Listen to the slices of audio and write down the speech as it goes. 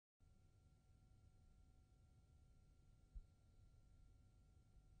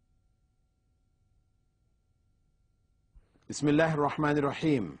Bismillah ar-Rahman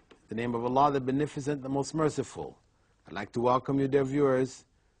ar-Rahim. The name of Allah, the Beneficent, the Most Merciful. I'd like to welcome you, dear viewers,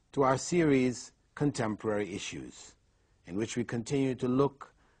 to our series, Contemporary Issues, in which we continue to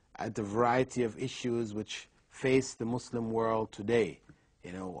look at the variety of issues which face the Muslim world today,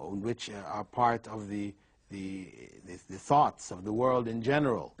 which are part of the thoughts of the world in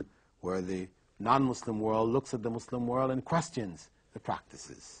general, where the non-Muslim world looks at the Muslim world and questions the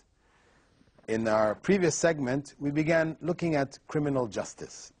practices. In our previous segment, we began looking at criminal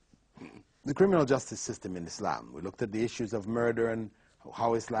justice, the criminal justice system in Islam. We looked at the issues of murder and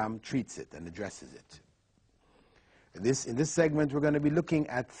how Islam treats it and addresses it. In this segment, we're going to be looking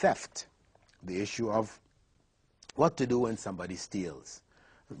at theft, the issue of what to do when somebody steals.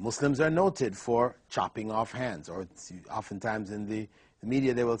 Muslims are noted for chopping off hands, or oftentimes in the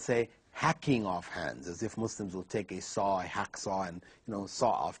media they will say hacking off hands, as if Muslims will take a saw, a hacksaw, and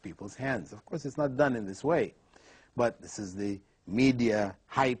saw off people's hands. Of course, it's not done in this way, but this is the media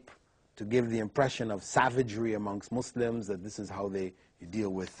hype to give the impression of savagery amongst Muslims, that this is how they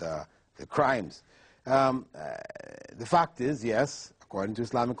deal with the crimes. The fact is, yes, according to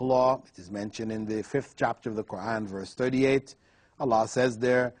Islamic law, it is mentioned in the 5th chapter of the Quran, verse 38, Allah says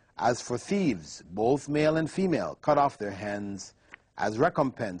there, "As for thieves, both male and female, cut off their hands as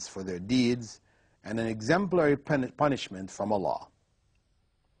recompense for their deeds and an exemplary punishment from Allah."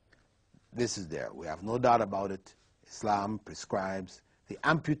 This is there. We have no doubt about it. Islam prescribes the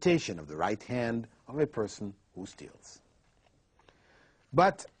amputation of the right hand of a person who steals.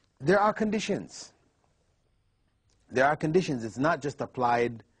 But there are conditions. There are conditions. It's not just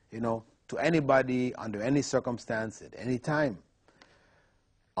applied, to anybody under any circumstance at any time.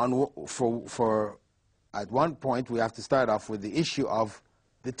 At one point, we have to start off with the issue of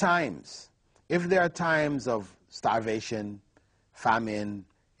the times. If there are times of starvation, famine,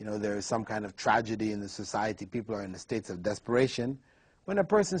 there is some kind of tragedy in the society, people are in states of desperation, when a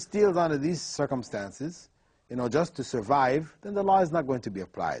person steals under these circumstances, just to survive, then the law is not going to be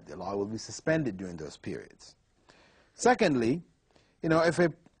applied. The law will be suspended during those periods. Secondly,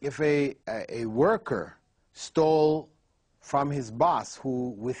 if a worker stole from his boss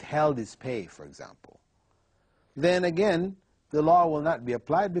who withheld his pay, for example, then again, the law will not be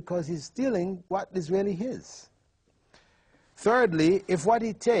applied because he's stealing what is really his. Thirdly, if what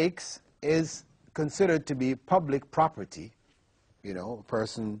he takes is considered to be public property, a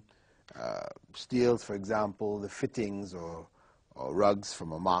person steals, for example, the fittings or rugs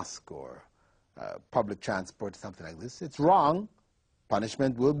from a mosque or public transport, something like this, it's wrong.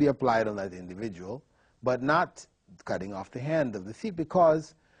 Punishment will be applied on that individual, but not cutting off the hand of the thief,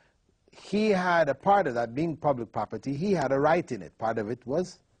 because he had a part of that being public property. He had a right in it. Part of it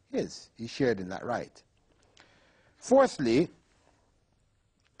was his. He shared in that right. Fourthly,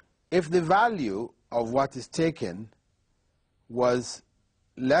 if the value of what is taken was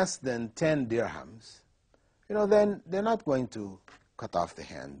less than 10 dirhams, then they're not going to cut off the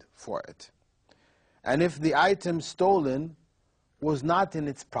hand for it. And if the item stolen was not in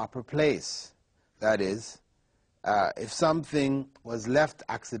its proper place, that is, if something was left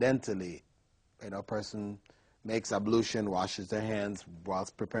accidentally, a person makes ablution, washes their hands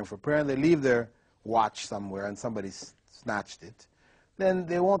whilst preparing for prayer, and they leave their watch somewhere and somebody snatched it, then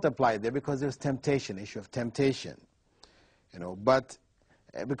they won't apply it there because there's temptation, issue of temptation.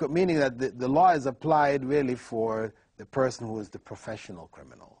 Meaning that the law is applied really for the person who is the professional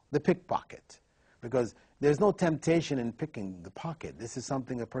criminal, the pickpocket, because there's no temptation in picking the pocket. This is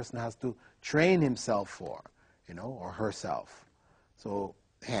something a person has to train himself for, or herself. So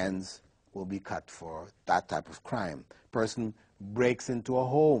hands will be cut for that type of crime. Person breaks into a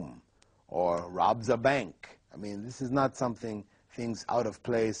home or robs a bank. This is not something, things out of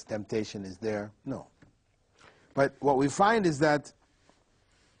place, temptation is there. No. But what we find is that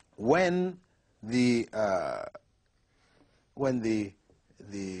when the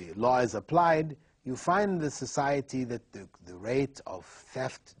law is applied, you find in the society that the rate of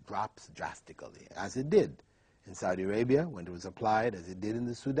theft drops drastically, as it did in Saudi Arabia when it was applied, as it did in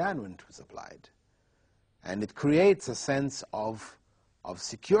the Sudan when it was applied. And it creates a sense of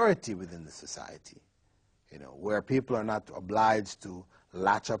security within the society, where people are not obliged to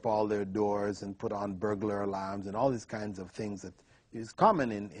latch up all their doors and put on burglar alarms and all these kinds of things that is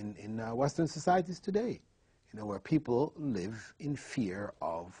common in Western societies today, where people live in fear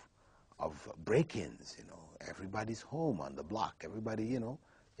of break-ins. Everybody's home on the block. Everybody,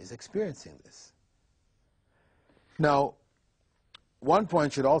 is experiencing this. Now, one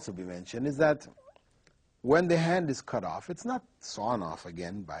point should also be mentioned is that when the hand is cut off, it's not sawn off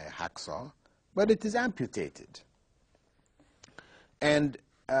again by a hacksaw, but it is amputated. And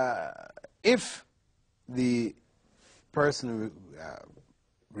if the person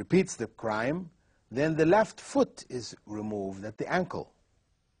repeats the crime, then the left foot is removed at the ankle.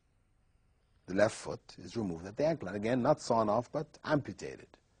 The left foot is removed at the ankle. And again, not sawn off, but amputated.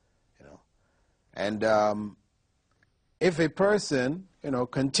 And if a person,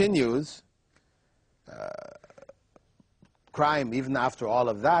 continues crime even after all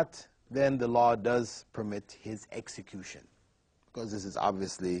of that, then the law does permit his execution, because this is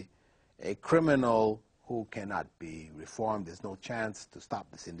obviously a criminal who cannot be reformed. There's no chance to stop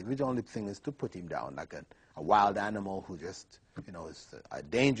this individual. Only thing is to put him down like a wild animal who just, is a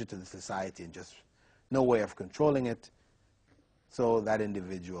danger to the society and just no way of controlling it. So that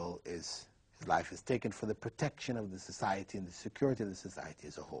individual his life is taken for the protection of the society and the security of the society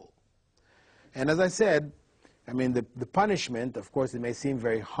as a whole. And as I said, the punishment, of course, it may seem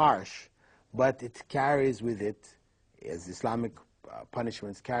very harsh, but it carries with it, as Islamic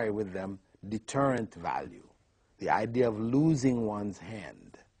punishments carry with them, deterrent value. The idea of losing one's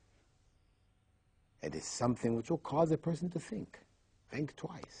hand. It is something which will cause a person to think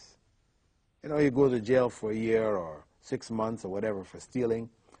twice. You go to jail for a year or 6 months or whatever for stealing,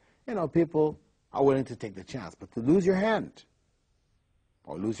 people are willing to take the chance. But to lose your hand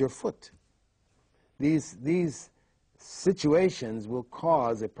or lose your foot, these situations will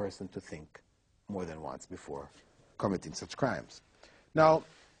cause a person to think more than once before committing such crimes. Now,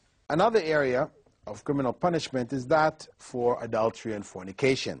 another area of criminal punishment is that for adultery and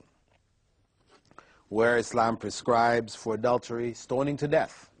fornication, where Islam prescribes for adultery stoning to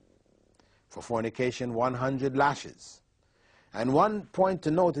death, for fornication 100 lashes. And one point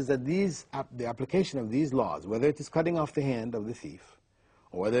to note is that the application of these laws, whether it is cutting off the hand of the thief,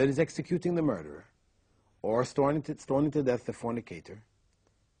 or whether it is executing the murderer, or stoning to death the fornicator,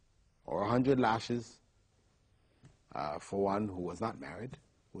 or 100 lashes for one who was not married,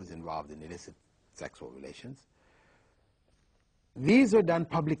 who was involved in illicit sexual relations, these are done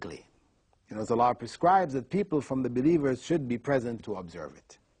publicly. The law prescribes that people from the believers should be present to observe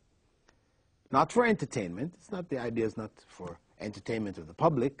it. Not for entertainment. The idea is not for entertainment of the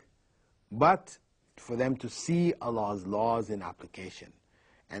public, but for them to see Allah's laws in application.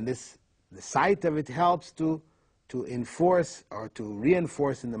 And the sight of it helps to enforce or to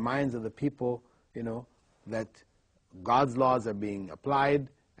reinforce in the minds of the people, that God's laws are being applied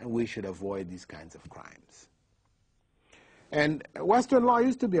and we should avoid these kinds of crimes. And Western law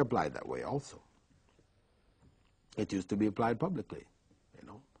used to be applied that way also. It used to be applied publicly.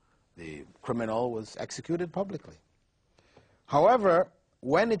 The criminal was executed publicly. However,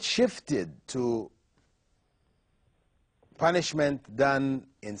 when it shifted to punishment done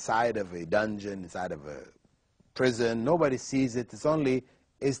inside of a dungeon, inside of a prison, nobody sees it, it's only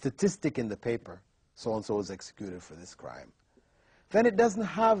a statistic in the paper, so-and-so was executed for this crime, then it doesn't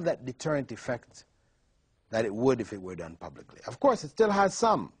have that deterrent effect that it would if it were done publicly. Of course, it still has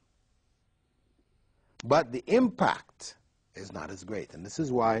some, but the impact is not as great. And this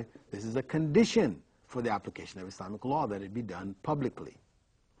is why this is a condition for the application of Islamic law, that it be done publicly.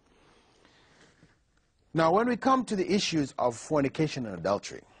 Now, when we come to the issues of fornication and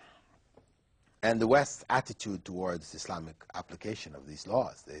adultery, and the West's attitude towards Islamic application of these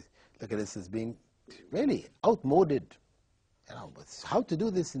laws, they look at this as being really outmoded. How to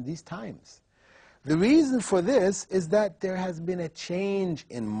do this in these times? The reason for this is that there has been a change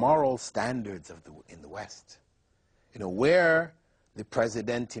in moral standards in the West. Where the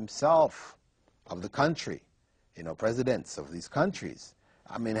president himself of the country, presidents of these countries,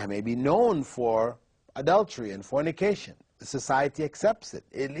 may be known for adultery and fornication. The society accepts it.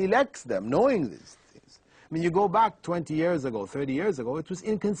 It elects them knowing these things. You go back 20 years ago, 30 years ago, it was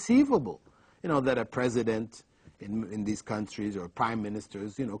inconceivable, that a president in these countries or prime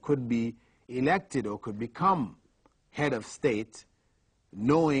ministers, could be elected or could become head of state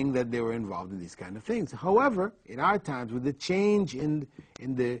knowing that they were involved in these kind of things. However, in our times, with the change in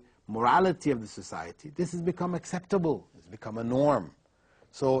the morality of the society, this has become acceptable. It's become a norm.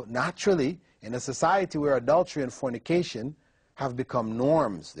 So naturally, in a society where adultery and fornication have become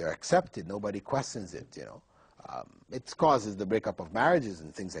norms, they're accepted, nobody questions it, it causes the breakup of marriages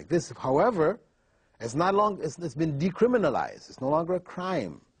and things like this. However, it's been decriminalized. It's no longer a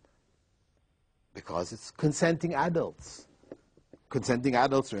crime because it's consenting adults. Consenting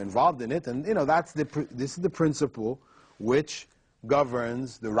adults are involved in it, and this is the principle which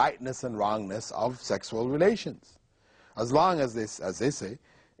governs the rightness and wrongness of sexual relations. As long as they say,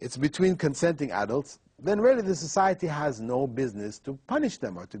 it's between consenting adults, then really the society has no business to punish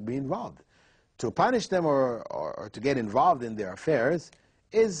them or to be involved. To punish them or to get involved in their affairs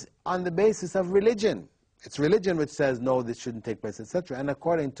is on the basis of religion. It's religion which says, no, this shouldn't take place, etc. And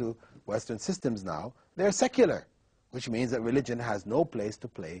according to Western systems now, they're secular. which means that religion has no place to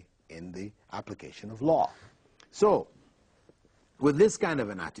play in the application of law. So, with this kind of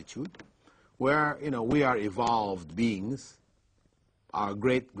an attitude, where we are evolved beings, our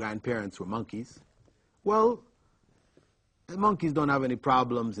great-grandparents were monkeys, well, the monkeys don't have any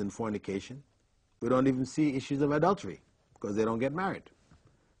problems in fornication. We don't even see issues of adultery because they don't get married.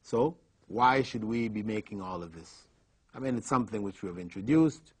 So why should we be making all of this? I mean, it's something which we have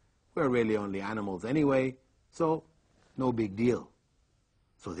introduced. We're really only animals anyway, so no big deal.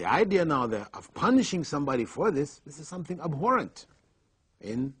 So the idea now of punishing somebody for this is something abhorrent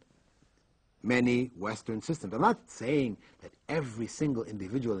in many Western systems. I'm not saying that every single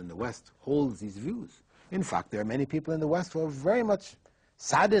individual in the West holds these views. In fact, there are many people in the West who are very much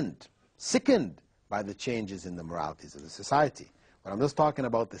saddened, sickened by the changes in the moralities of the society. But I'm just talking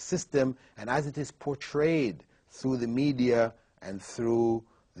about the system and as it is portrayed through the media and through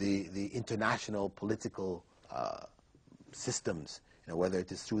the international political systems, whether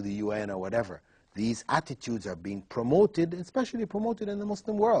it is through the UN or whatever. These attitudes are being promoted, especially promoted in the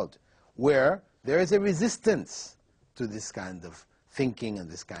Muslim world, where there is a resistance to this kind of thinking and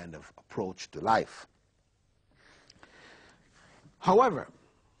this kind of approach to life. However,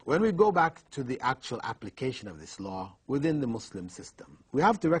 when we go back to the actual application of this law within the Muslim system, we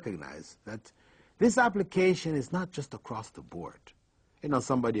have to recognize that this application is not just across the board.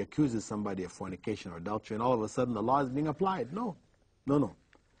 Somebody accuses somebody of fornication or adultery and all of a sudden the law is being applied. No, no, no.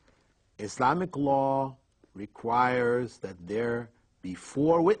 Islamic law requires that there be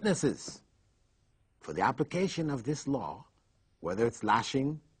 4 witnesses for the application of this law, whether it's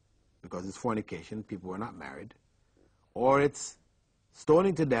lashing because it's fornication, people who are not married, or it's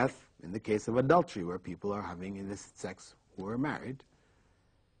stoning to death in the case of adultery where people are having illicit sex who are married.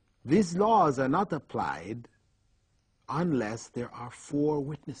 These laws are not applied unless there are 4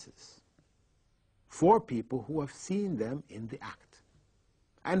 witnesses, 4 people who have seen them in the act,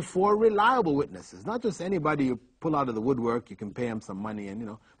 and 4 reliable witnesses, not just anybody you pull out of the woodwork, you can pay them some money,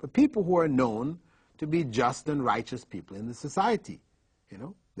 and but people who are known to be just and righteous people in the society.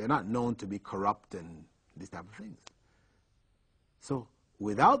 They're not known to be corrupt and these type of things. So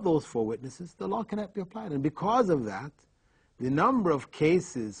without those 4 witnesses, the law cannot be applied. And because of that, the number of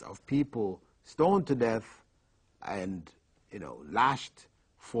cases of people stoned to death and lashed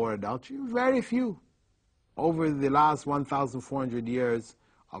for adultery, very few. Over the last 1,400 years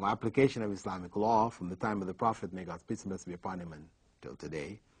of application of Islamic law, from the time of the Prophet, may God's peace and blessings be upon him, until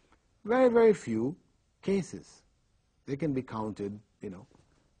today, very, very few cases. They can be counted,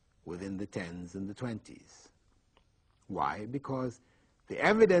 within the 10s and the 20s. Why? Because the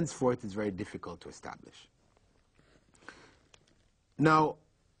evidence for it is very difficult to establish. Now,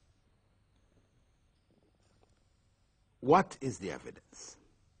 what is the evidence?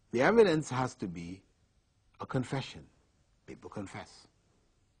 The evidence has to be a confession. People confess.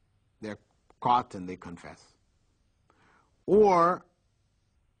 They're caught and they confess. Or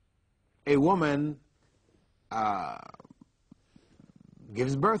a woman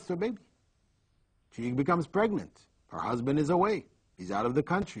gives birth to a baby. She becomes pregnant. Her husband is away. He's out of the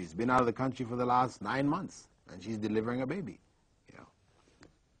country. He's been out of the country for the last 9 months, and she's delivering a baby.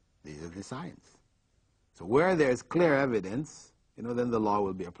 These are the signs. So where there is clear evidence, then the law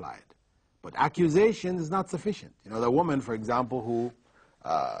will be applied. But accusation is not sufficient. The woman, for example, who,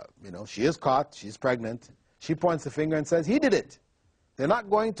 she is caught, she's pregnant, she points the finger and says, he did it. They're not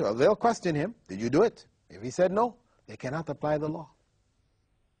going to, they'll question him, did you do it? If he said no, they cannot apply the law.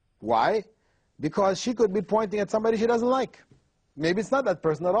 Why? Because she could be pointing at somebody she doesn't like. Maybe it's not that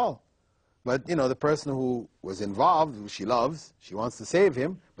person at all. But, the person who was involved, who she loves, she wants to save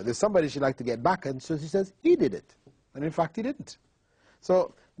him, but there's somebody she'd like to get back at, and so she says, he did it. And in fact, he didn't.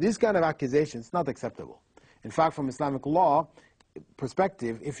 So these kind of accusations, not acceptable. In fact, from Islamic law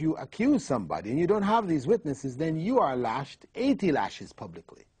perspective, if you accuse somebody and you don't have these witnesses, then you are lashed 80 lashes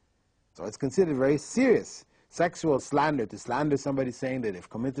publicly. So it's considered very serious. Sexual slander, to slander somebody saying that they've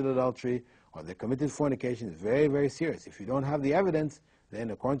committed adultery or they committed fornication, is very, very serious. If you don't have the evidence,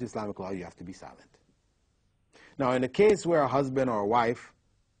 then according to Islamic law, you have to be silent. Now, in a case where a husband or a wife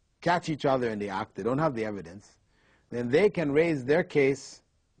catch each other in the act, they don't have the evidence, then they can raise their case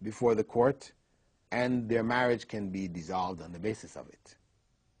before the court and their marriage can be dissolved on the basis of it.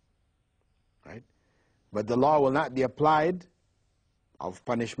 Right? But the law will not be applied of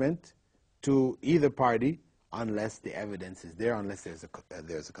punishment to either party unless the evidence is there, unless there's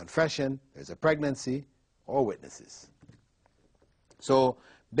a confession, there's a pregnancy, or witnesses. So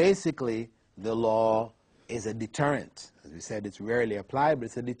basically, the law is a deterrent. As we said, it's rarely applied, but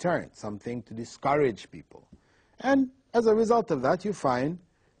it's a deterrent, something to discourage people. And as a result of that, you find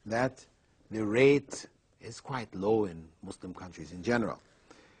that the rate, is quite low in Muslim countries in general.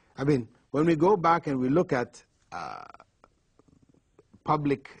 I mean, when we go back and we look at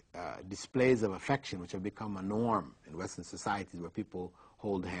public displays of affection, which have become a norm in Western societies, where people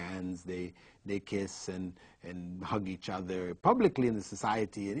hold hands, they kiss and hug each other publicly in the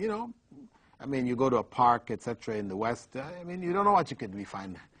society, and you know, I mean, you go to a park, etc. in the West, I mean, you don't know what you could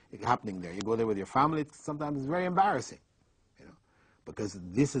find happening there. You go there with your family, sometimes it's very embarrassing, you know, because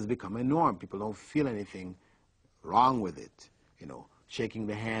this has become a norm. People don't feel anything wrong with it, you know. Shaking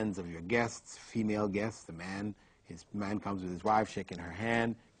the hands of your guests, female guests, his man comes with his wife, shaking her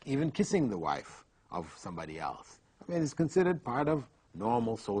hand, even kissing the wife of somebody else. I mean, it's considered part of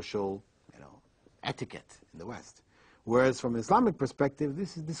normal social, you know, etiquette in the West. Whereas from an Islamic perspective,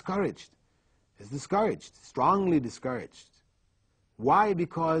 this is discouraged. It's discouraged, strongly discouraged. Why?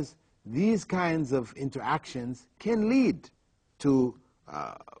 Because these kinds of interactions can lead to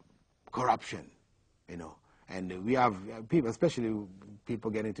corruption, you know. And we have people, especially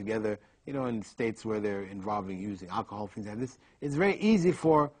people getting together, you know, in states where they're involving using alcohol, things like this. It's very easy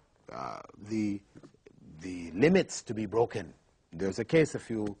for the limits to be broken. There's a case a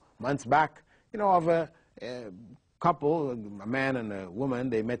few months back, you know, of a couple, a man and a woman.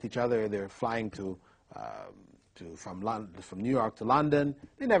 They met each other. They're flying from New York to London.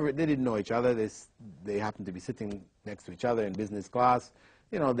 They didn't know each other. They happened to be sitting next to each other in business class.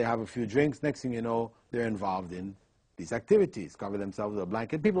 You know, they have a few drinks. Next thing you know, they're involved in these activities, cover themselves with a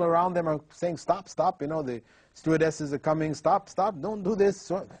blanket. People around them are saying, stop, stop. You know, the stewardesses are coming, stop, stop, don't do this.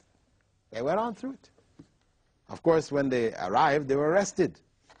 So they went on through it. Of course, when they arrived, they were arrested.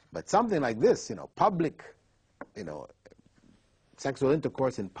 But something like this, you know, public, you know, sexual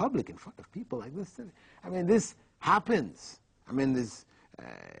intercourse in public in front of people like this, I mean, this happens. I mean, this,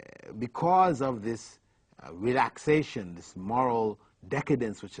 because of this relaxation, this moral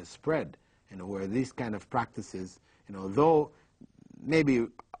decadence which has spread, you know, where these kind of practices, you know, though maybe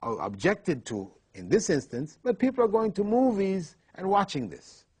objected to in this instance, but people are going to movies and watching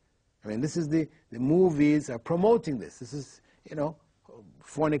this. I mean, this is the movies are promoting this. This is, you know,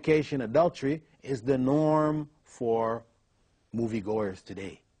 fornication, adultery is the norm for moviegoers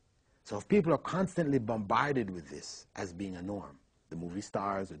today. So if people are constantly bombarded with this as being a norm, the movie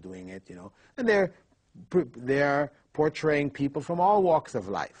stars are doing it, you know, and they're portraying people from all walks of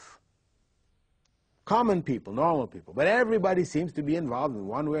life. Common people, normal people, but everybody seems to be involved in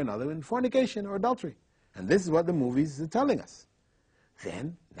one way or another in fornication or adultery. And this is what the movies are telling us.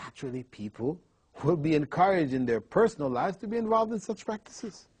 Then, naturally, people will be encouraged in their personal lives to be involved in such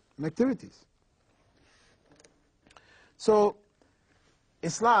practices and activities. So,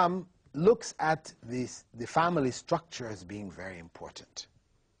 Islam looks at the family structure as being very important.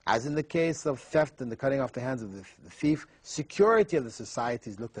 As in the case of theft and the cutting off the hands of the thief, security of the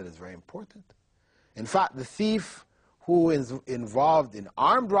society is looked at as very important. In fact, the thief who is involved in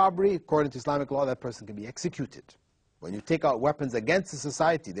armed robbery, according to Islamic law, that person can be executed. When you take out weapons against the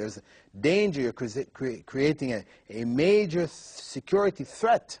society, there's a danger. You're creating a major security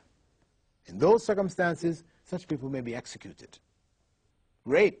threat. In those circumstances, such people may be executed.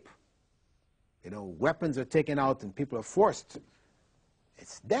 Rape, you know, weapons are taken out and people are forced.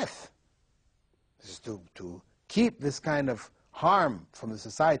 It's death. This is to keep this kind of harm from the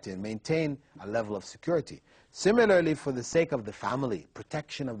society and maintain a level of security. Similarly, for the sake of the family,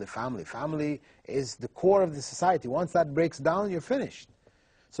 protection of the family. Family is the core of the society. Once that breaks down, you're finished.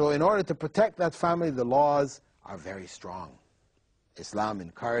 So in order to protect that family, the laws are very strong. Islam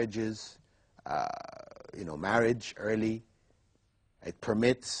encourages, you know, marriage early. It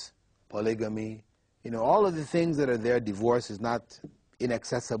permits polygamy. You know, all of the things that are there. Divorce is not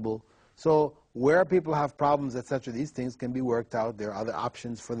inaccessible. So where people have problems, etc., these things can be worked out. There are other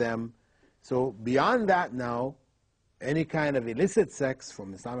options for them. So beyond that now, any kind of illicit sex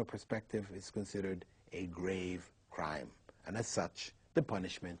from Islamic perspective is considered a grave crime. And as such, the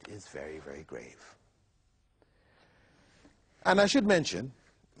punishment is very, very grave. And I should mention,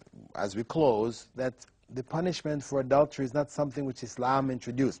 as we close, that the punishment for adultery is not something which Islam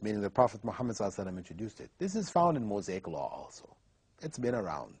introduced, meaning the Prophet Muhammad ﷺ introduced it. This is found in Mosaic law also. It's been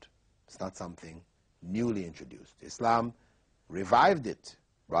around. It's not something newly introduced. Islam revived it,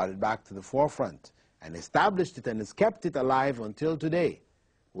 brought it back to the forefront, and established it and has kept it alive until today,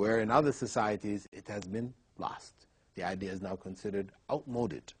 where in other societies it has been lost. The idea is now considered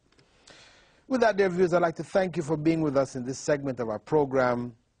outmoded. With that, dear viewers, I'd like to thank you for being with us in this segment of our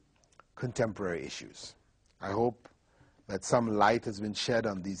program, Contemporary Issues. I hope that some light has been shed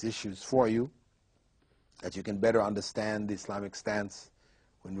on these issues for you, that you can better understand the Islamic stance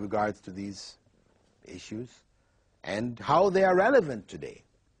in regards to these issues and how they are relevant today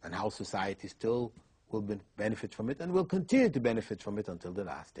and how society still will benefit from it and will continue to benefit from it until the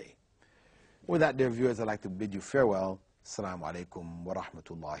last day. With that, dear viewers, I'd like to bid you farewell. Assalamu alaikum wa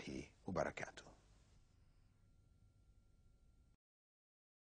rahmatullahi wa barakatuh.